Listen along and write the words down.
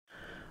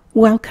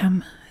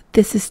Welcome.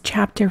 This is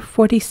chapter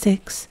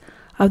 46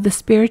 of The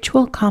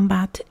Spiritual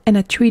Combat and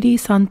a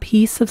Treatise on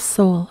Peace of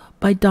Soul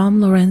by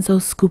Dom Lorenzo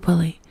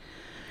Scupoli.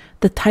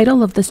 The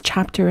title of this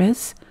chapter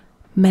is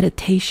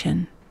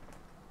Meditation.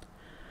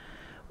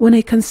 When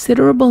a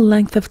considerable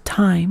length of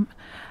time,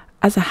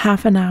 as a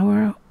half an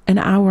hour,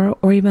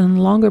 or even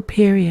a longer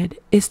period,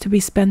 is to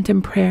be spent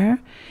in prayer,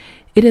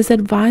 it is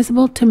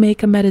advisable to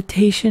make a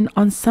meditation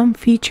on some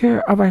feature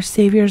of our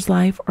Savior's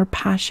life or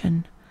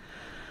passion.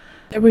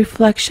 The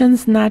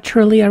reflections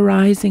naturally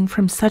arising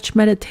from such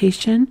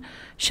meditation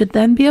should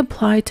then be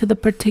applied to the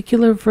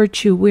particular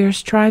virtue we are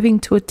striving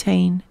to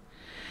attain.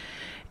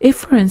 If,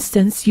 for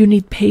instance, you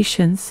need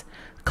patience,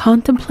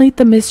 contemplate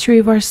the mystery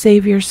of our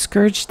Savior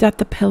scourged at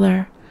the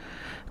pillar.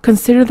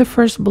 Consider the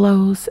first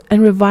blows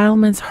and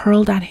revilements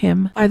hurled at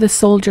him by the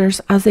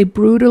soldiers as they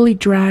brutally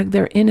dragged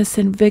their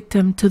innocent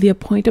victim to the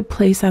appointed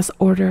place as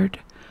ordered.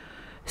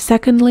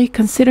 Secondly,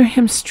 consider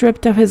him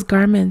stripped of his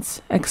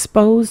garments,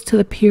 exposed to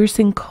the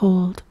piercing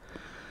cold.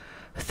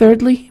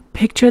 Thirdly,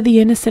 picture the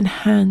innocent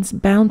hands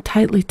bound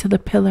tightly to the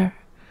pillar.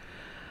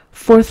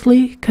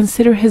 Fourthly,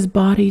 consider his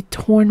body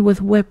torn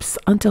with whips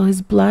until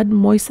his blood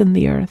moistened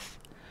the earth.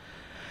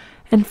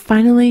 And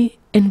finally,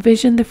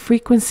 envision the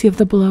frequency of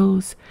the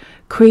blows,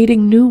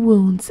 creating new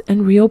wounds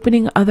and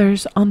reopening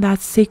others on that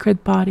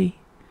sacred body.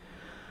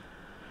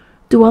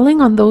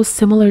 Dwelling on those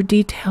similar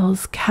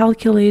details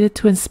calculated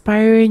to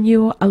inspire in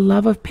you a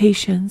love of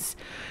patience,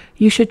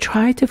 you should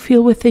try to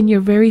feel within your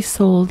very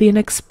soul the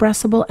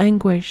inexpressible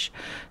anguish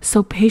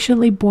so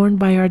patiently borne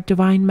by our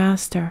Divine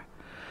Master.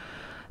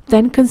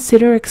 Then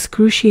consider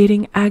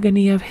excruciating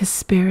agony of his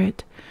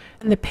spirit,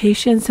 and the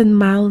patience and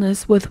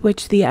mildness with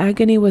which the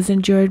agony was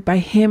endured by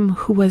him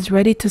who was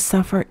ready to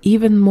suffer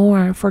even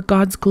more for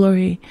God's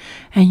glory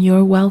and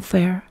your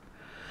welfare.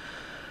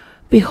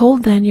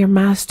 Behold then your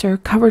Master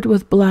covered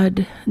with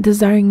blood,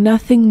 desiring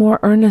nothing more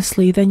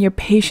earnestly than your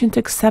patient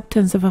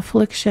acceptance of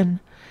affliction,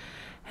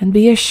 and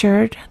be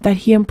assured that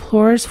he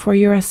implores for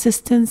your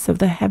assistance of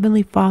the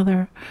Heavenly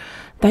Father,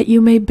 that you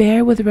may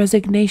bear with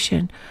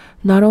resignation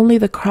not only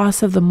the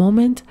cross of the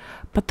moment,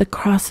 but the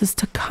crosses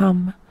to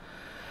come.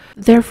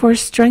 Therefore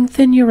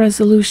strengthen your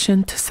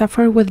resolution to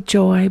suffer with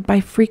joy by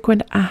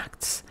frequent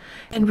acts,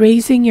 and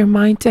raising your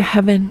mind to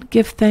heaven,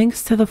 give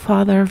thanks to the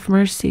Father of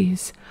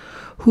mercies,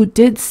 who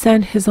did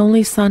send his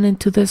only Son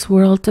into this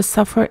world to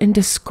suffer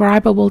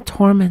indescribable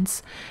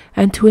torments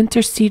and to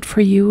intercede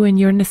for you in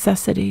your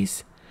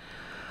necessities.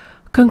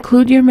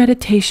 Conclude your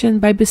meditation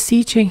by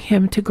beseeching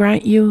him to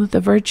grant you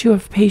the virtue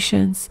of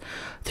patience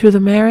through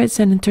the merits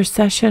and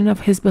intercession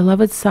of his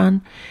beloved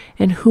Son,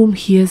 in whom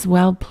he is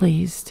well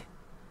pleased.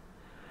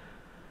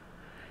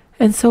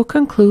 And so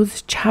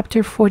concludes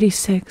chapter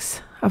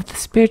 46 of The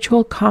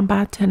Spiritual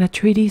Combat and a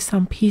Treatise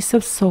on Peace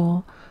of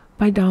Soul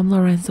by Dom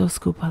Lorenzo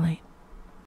Scupoli.